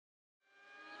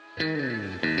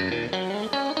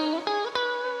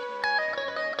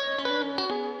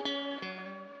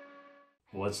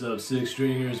What's up, six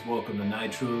stringers? Welcome to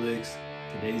Nitro Licks.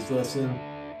 Today's lesson,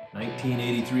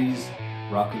 1983's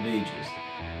Rockofages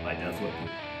by Def Leppard.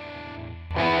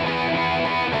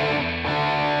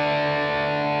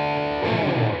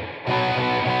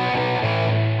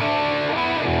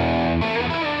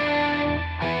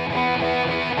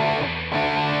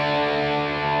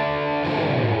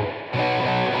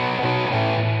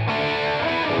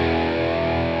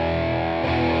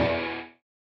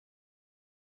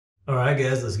 Alright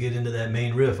guys, let's get into that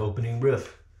main riff, opening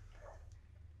riff.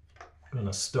 I'm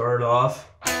gonna start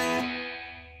off, and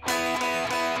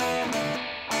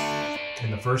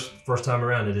the first time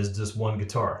around it is just one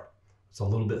guitar. It's a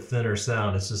little bit thinner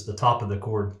sound, it's just the top of the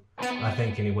chord, I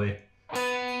think anyway.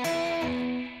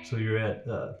 So you're at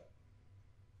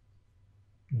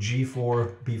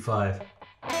G4, B5.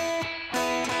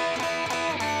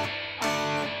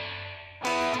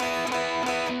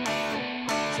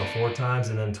 So 4 times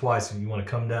and then twice if you want to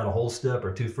come down a whole step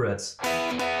or 2 frets.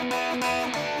 And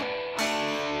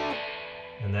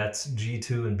that's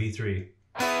G2 and B3.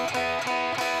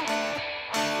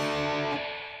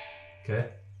 Okay.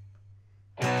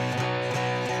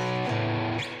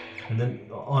 And then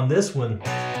on this one,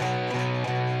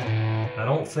 I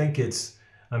don't think it's,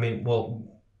 well,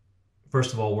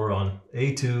 first of all, we're on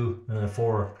A2 and then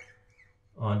 4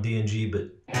 on D and G,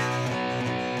 but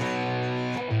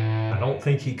I don't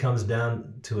think he comes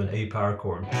down to an A power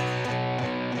chord. Like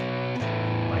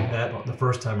that, the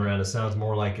first time around, it sounds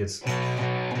more like it's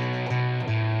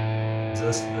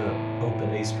just the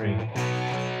open A string.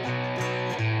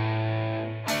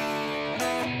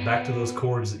 Back to those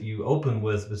chords that you open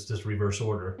with, it's just reverse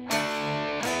order. And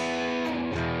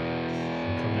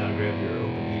come down and grab your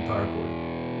open E power chord.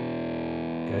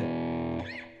 Okay?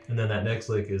 And then that next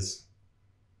lick is,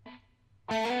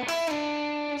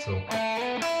 so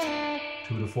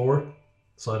 2 to 4,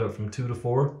 slide up from 2 to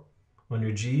 4 on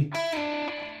your G,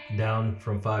 down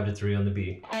from 5 to 3 on the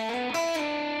B.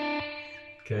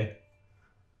 Okay,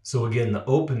 so again, the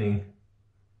opening,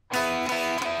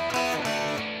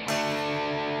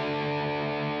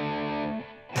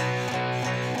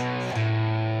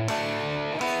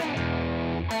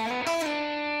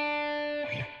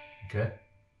 okay,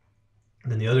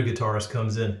 and then the other guitarist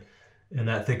comes in and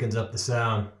that thickens up the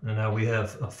sound, and now we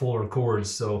have a fuller chords.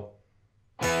 So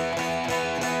the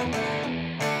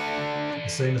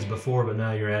same as before, but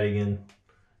now you're adding in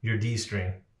your D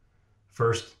string.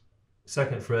 First,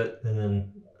 2nd fret, and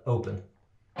then open.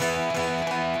 Right?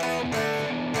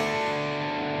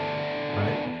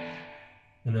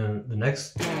 And then the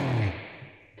next time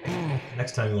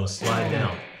you want to slide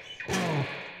down.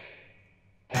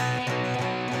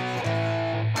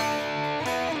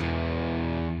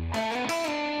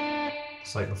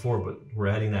 Just like before, but we're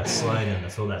adding that slide in to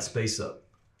fill that space up.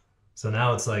 So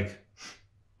now it's like,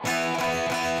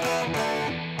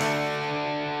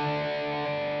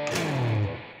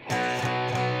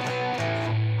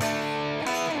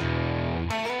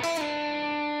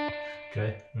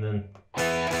 okay, and then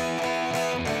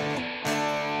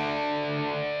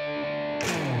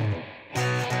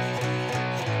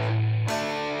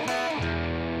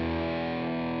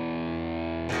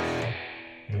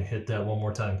let me hit that one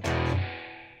more time.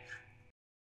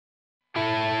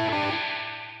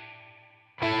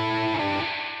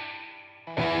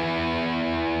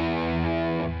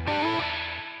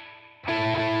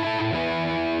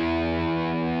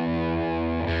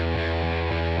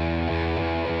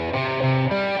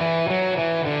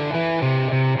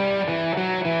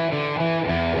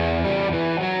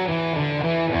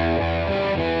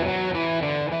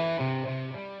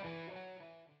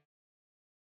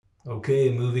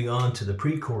 Okay, moving on to the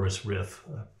pre-chorus riff.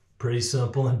 Pretty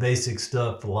simple and basic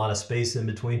stuff, a lot of space in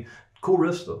between. Cool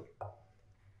riffs though.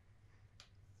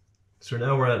 So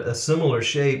now we're at a similar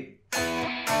shape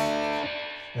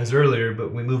as earlier,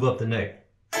 but we move up the neck.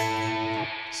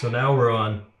 So now we're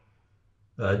on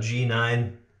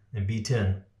G9 and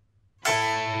B10.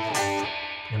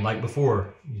 And like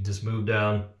before, you just move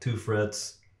down 2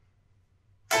 frets.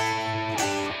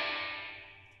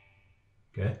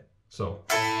 Okay, so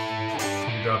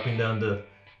you're dropping down to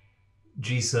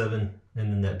G7 and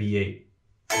then that B8.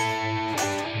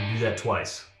 You do that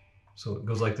twice. So it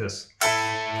goes like this.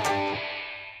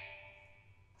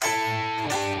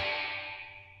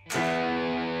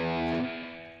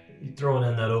 You're throwing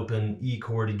in that open E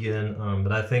chord again,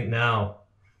 but I think now,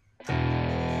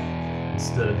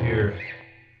 instead of here,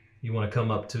 you want to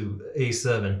come up to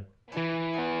A7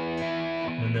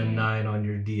 and then 9 on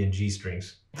your D and G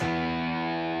strings.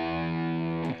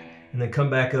 And and then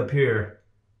come back up here.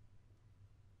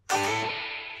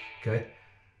 Okay,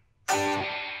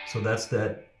 so that's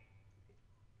that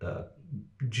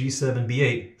G7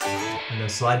 B8, and then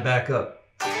slide back up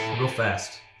real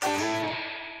fast.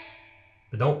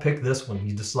 But don't pick this one,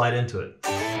 you just slide into it.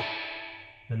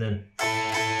 And then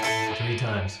 3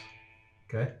 times.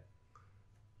 Okay?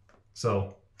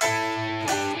 So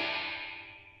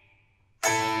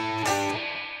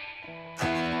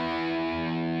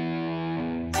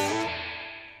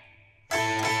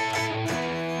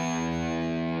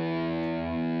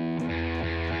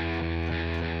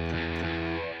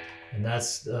and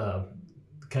that's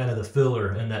kind of the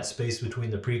filler in that space between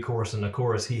the pre-chorus and the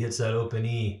chorus. He hits that open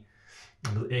E.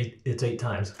 It's 8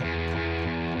 times. And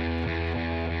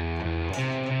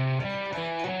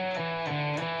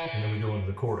then we go into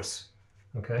the chorus.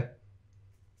 Okay?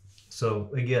 So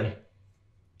again,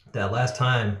 that last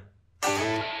time,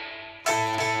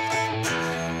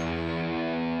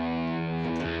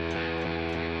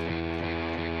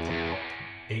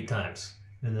 eight times.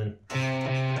 And then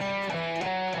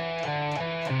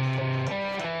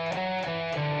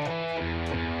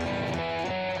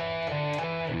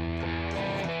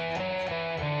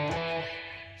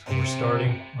we're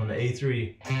starting on the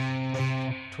A3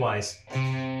 twice,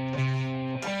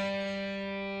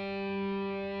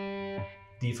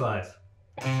 D5,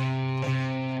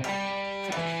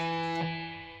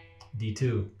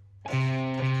 D2,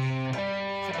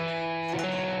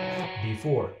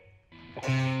 D4,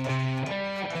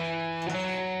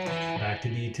 back to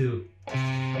D2,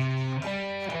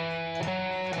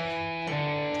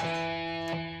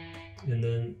 and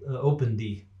then open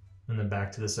D, and then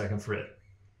back to the 2nd fret.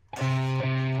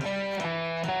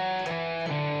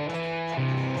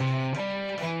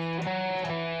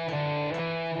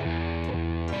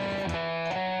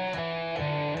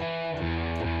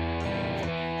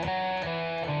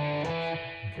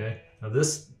 Okay, now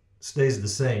this stays the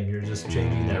same, you're just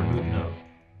changing that root note.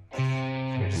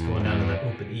 You're just going down to that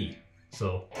open E.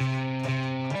 So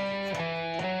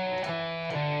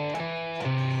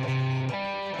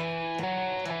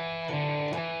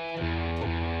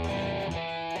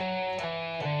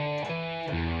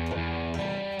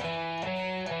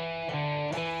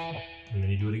and then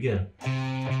you do it again.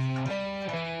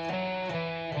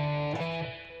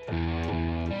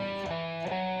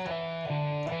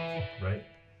 Right?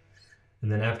 And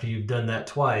then after you've done that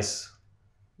twice,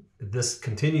 this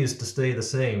continues to stay the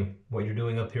same, what you're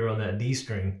doing up here on that D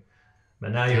string,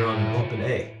 but now you're on an open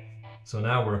A. So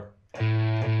now we're,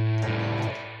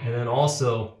 and then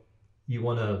also you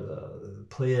want to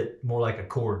play it more like a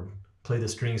chord, play the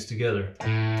strings together.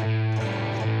 And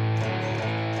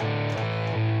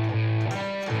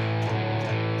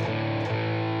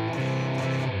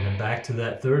then back to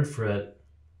that 3rd fret,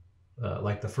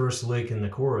 like the first lick in the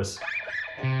chorus,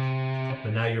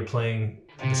 but now you're playing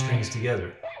the strings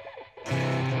together.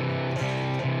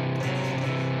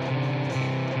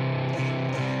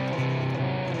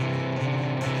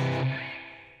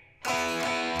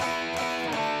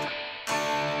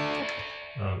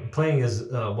 Playing as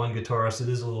one guitarist, it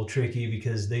is a little tricky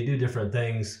because they do different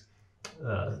things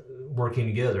working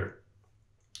together.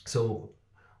 So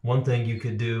one thing you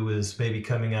could do is maybe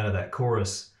coming out of that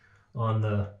chorus on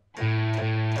the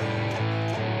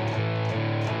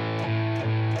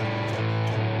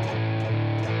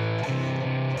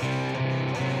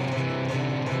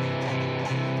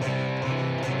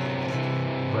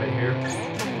right here,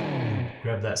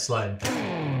 grab that slide,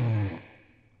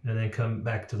 and then come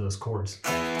back to those chords.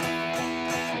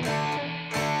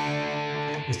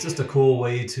 It's just a cool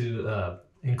way to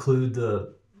include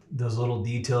those little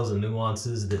details and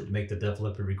nuances that make the Def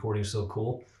Leppard recording so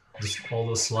cool. Just all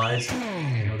those slides,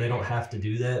 you know, they don't have to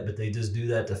do that, but they just do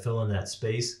that to fill in that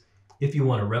space. If you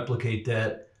want to replicate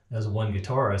that as one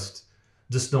guitarist,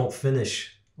 just don't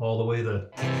finish all the way the,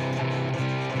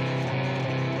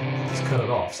 just cut it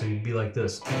off. So you'd be like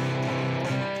this.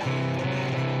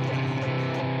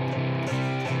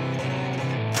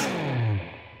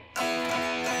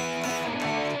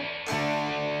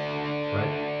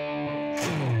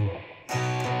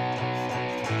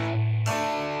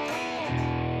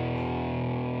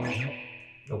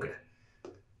 Okay,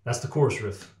 that's the chorus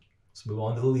riff. Let's move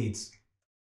on to the leads.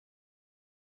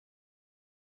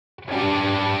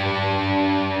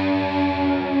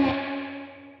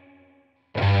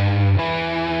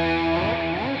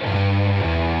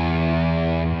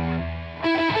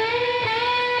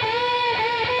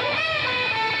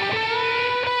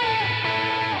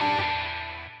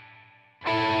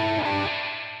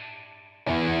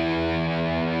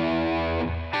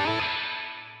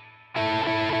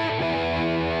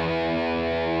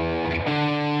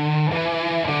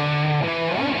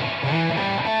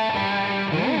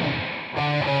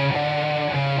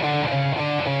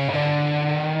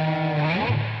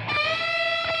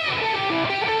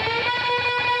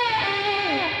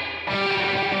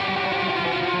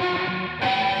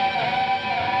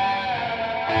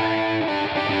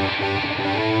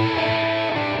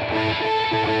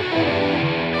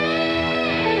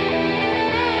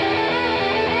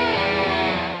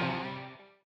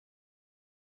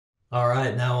 All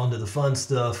right, now on to the fun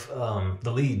stuff,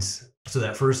 the leads. So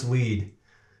that first lead,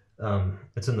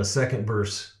 it's in the second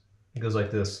verse. It goes like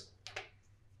this.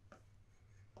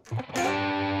 And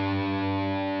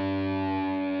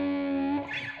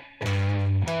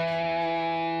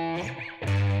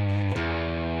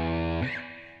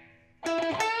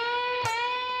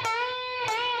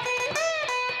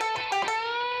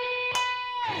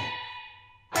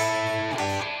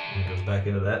it goes back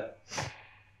into that.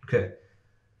 Okay.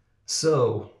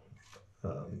 So,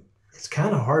 it's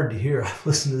kind of hard to hear. I've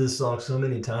listened to this song so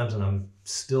many times and I'm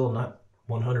still not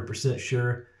 100%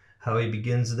 sure how he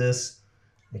begins this.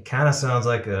 It kind of sounds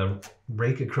like a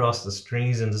break across the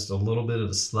strings and just a little bit of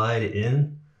a slide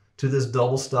in to this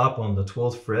double stop on the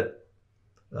 12th fret.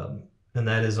 And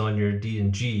that is on your D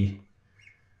and G.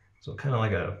 So kind of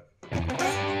like a,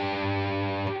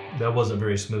 that wasn't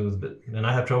very smooth, and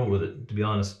I have trouble with it, to be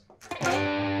honest.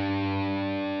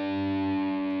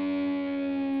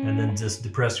 And then just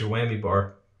depress your whammy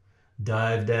bar,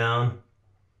 dive down,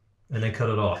 and then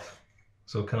cut it off.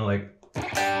 So kind of like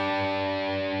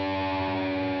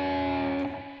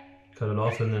cut it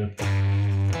off, and then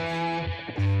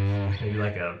maybe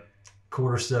like a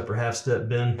quarter step or half step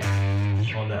bend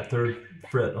on that 3rd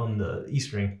fret on the E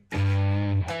string.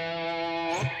 Grab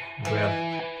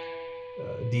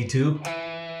D2,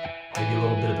 maybe a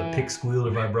little bit of a pick squeal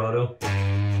or vibrato,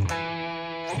 and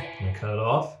then cut it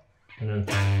off. And then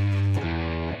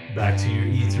back to your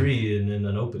E3 and then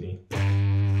an opening.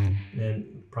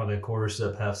 And probably a quarter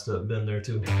step, half step bend there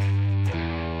too.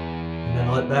 And then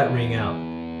let that ring out.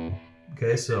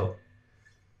 Okay, so.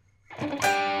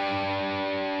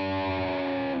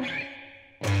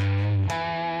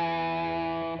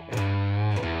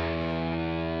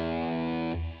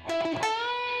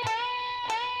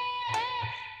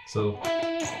 So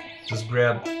just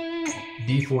grab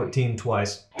D14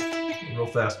 twice, real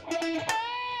fast.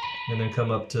 And then come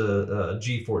up to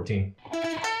G14.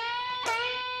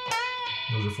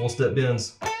 Those are full step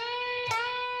bends.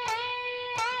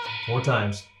 4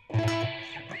 times.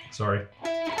 Sorry.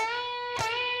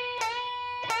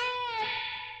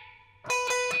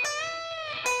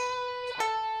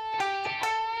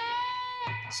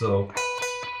 So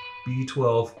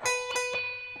B12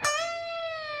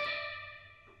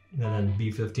 and then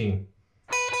B15.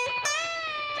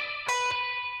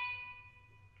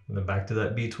 And then back to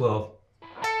that B12,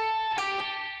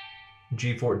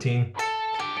 G14,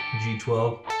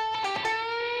 G12,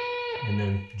 and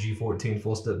then G14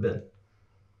 full step bend.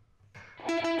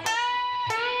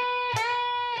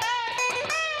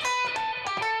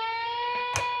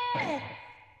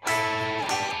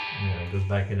 And it goes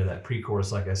back into that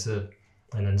pre-chorus like I said.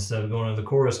 And then instead of going into the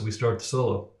chorus, we start the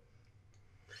solo.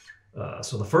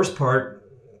 So the first part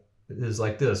is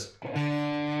like this.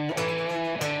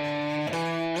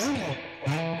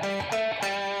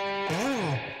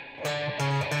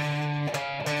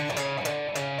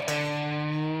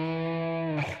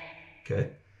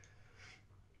 Okay,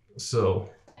 so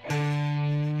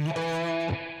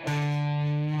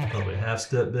probably a half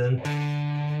step bend,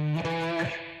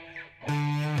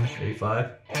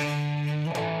 A5,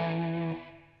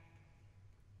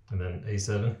 and then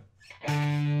A7,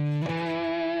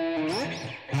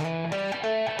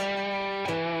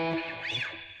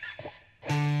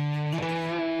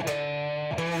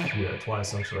 do that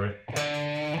twice, I'm sorry,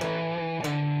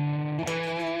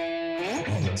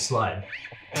 and then slide.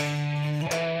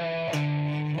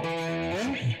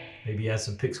 Maybe add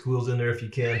some pick squeals in there if you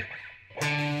can.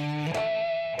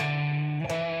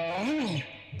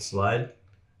 And slide,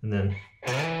 and then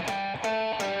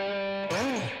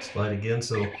slide again.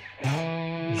 So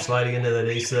you're sliding into that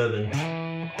A7,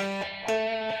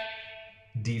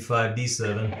 D5,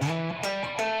 D7.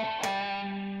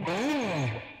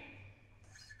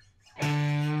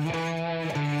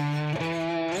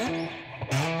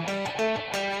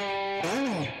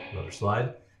 Another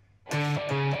slide.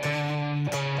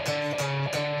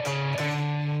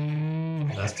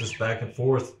 That's just back and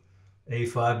forth,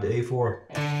 A5 to A4.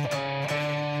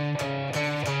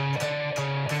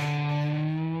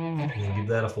 And then give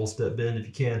that a full step bend if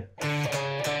you can.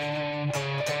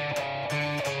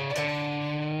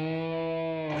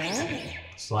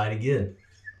 Slide again.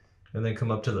 And then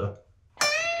come up to the,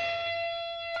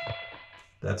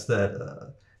 that's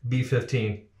that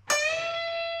B15.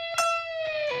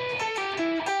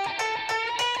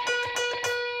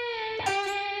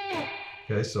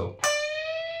 Okay, so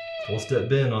full step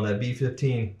bend on that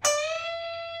B15.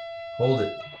 Hold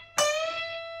it.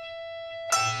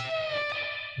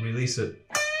 release it,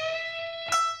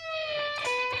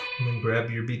 and then grab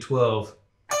your B12,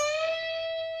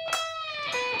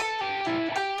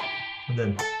 and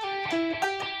then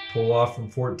pull off from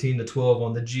 14 to 12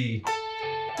 on the G,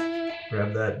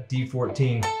 grab that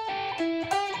D14,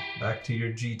 back to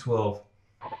your G12,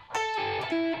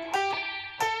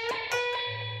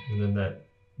 and then that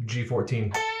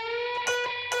G14,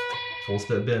 full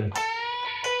step bend,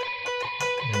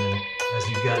 and then as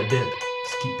you've got it bent,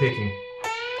 just keep picking,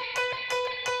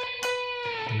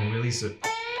 and then release it,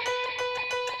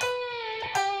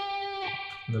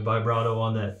 and then vibrato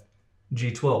on that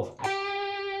G12.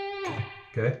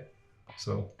 Okay,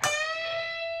 so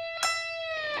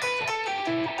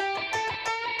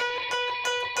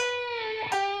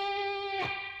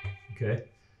okay,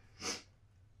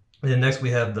 and then next we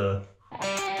have the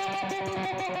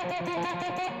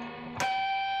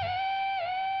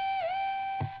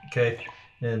okay,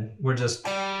 and we're just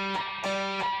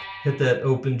hit that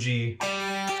open G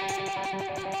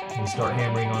and start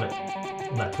hammering on it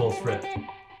on that 12th fret.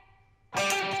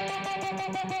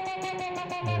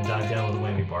 And dive down with a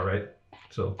whammy bar, right?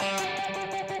 So.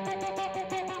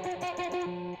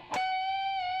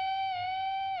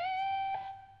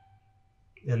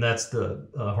 And that's the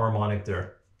harmonic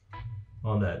there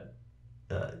on that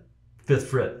 5th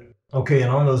fret. Okay,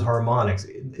 and on those harmonics,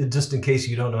 just in case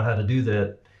you don't know how to do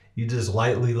that, you just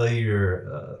lightly lay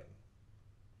your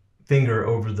finger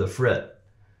over the fret.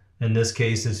 In this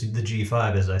case, it's the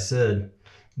G5, as I said.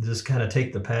 Just kind of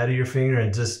take the pad of your finger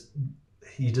and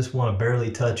you just want to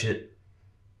barely touch it.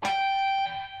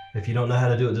 If you don't know how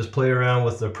to do it, just play around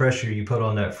with the pressure you put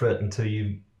on that fret until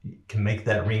you can make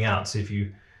that ring out. So if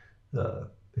you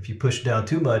push down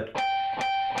too much,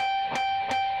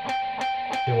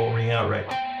 it won't ring out right.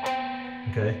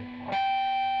 Okay?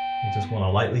 You just want to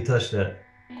lightly touch that.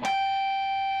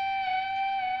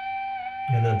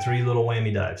 And then 3 little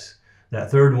whammy dives.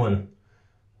 That 3rd one,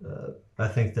 I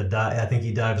think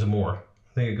he dives more.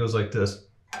 I think it goes like this.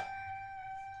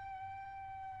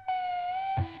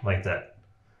 Like that.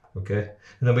 Okay?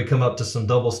 And then we come up to some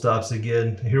double stops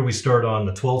again. Here we start on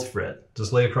the 12th fret.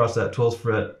 Just lay across that 12th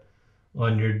fret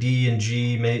on your D and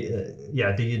G,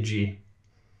 yeah, D and G.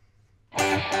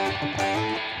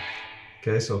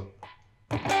 Okay, so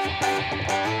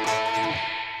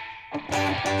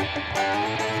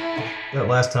that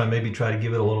last time, maybe try to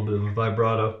give it a little bit of a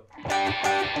vibrato.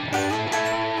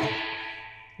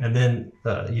 And then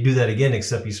you do that again,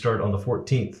 except you start on the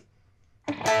 14th.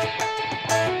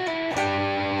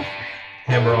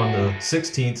 Hammer on the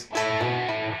 16th,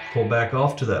 pull back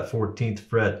off to that 14th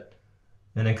fret,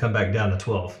 and then come back down to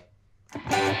 12.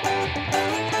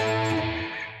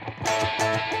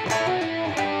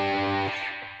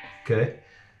 Okay,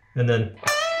 and then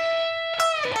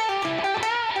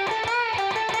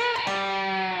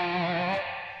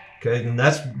okay, and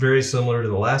that's very similar to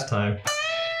the last time.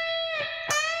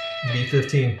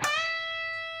 B15.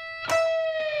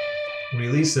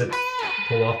 Release it,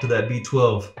 pull off to that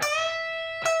B12.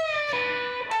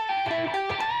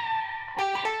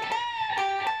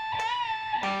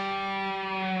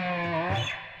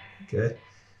 Okay,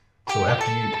 so after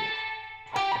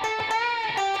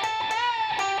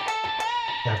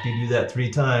you do that 3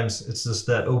 times, it's just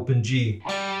that open G.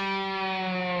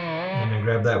 And then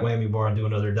grab that whammy bar and do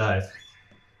another dive.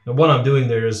 Now what I'm doing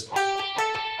there is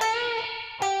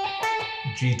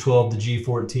G12 to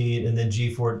G14 and then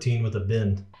G14 with a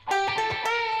bend.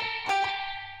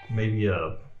 Maybe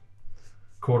a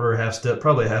quarter or half step,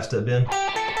 probably a half step bend.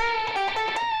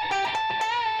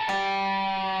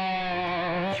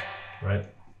 Right?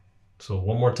 So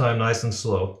one more time, nice and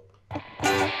slow.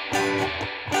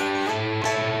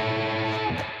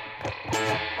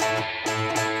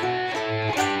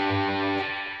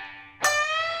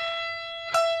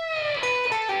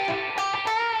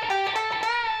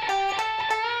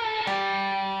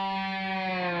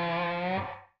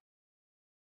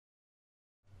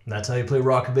 And that's how you play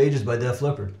Rock of Ages by Def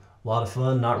Leppard. A lot of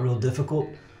fun, not real difficult.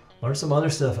 Learn some other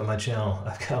stuff on my channel.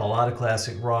 I've got a lot of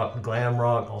classic rock, glam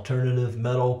rock, alternative,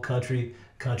 metal, country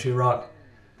rock.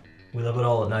 We love it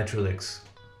all at Nitro Licks.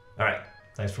 All right,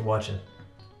 thanks for watching.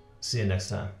 See you next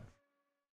time.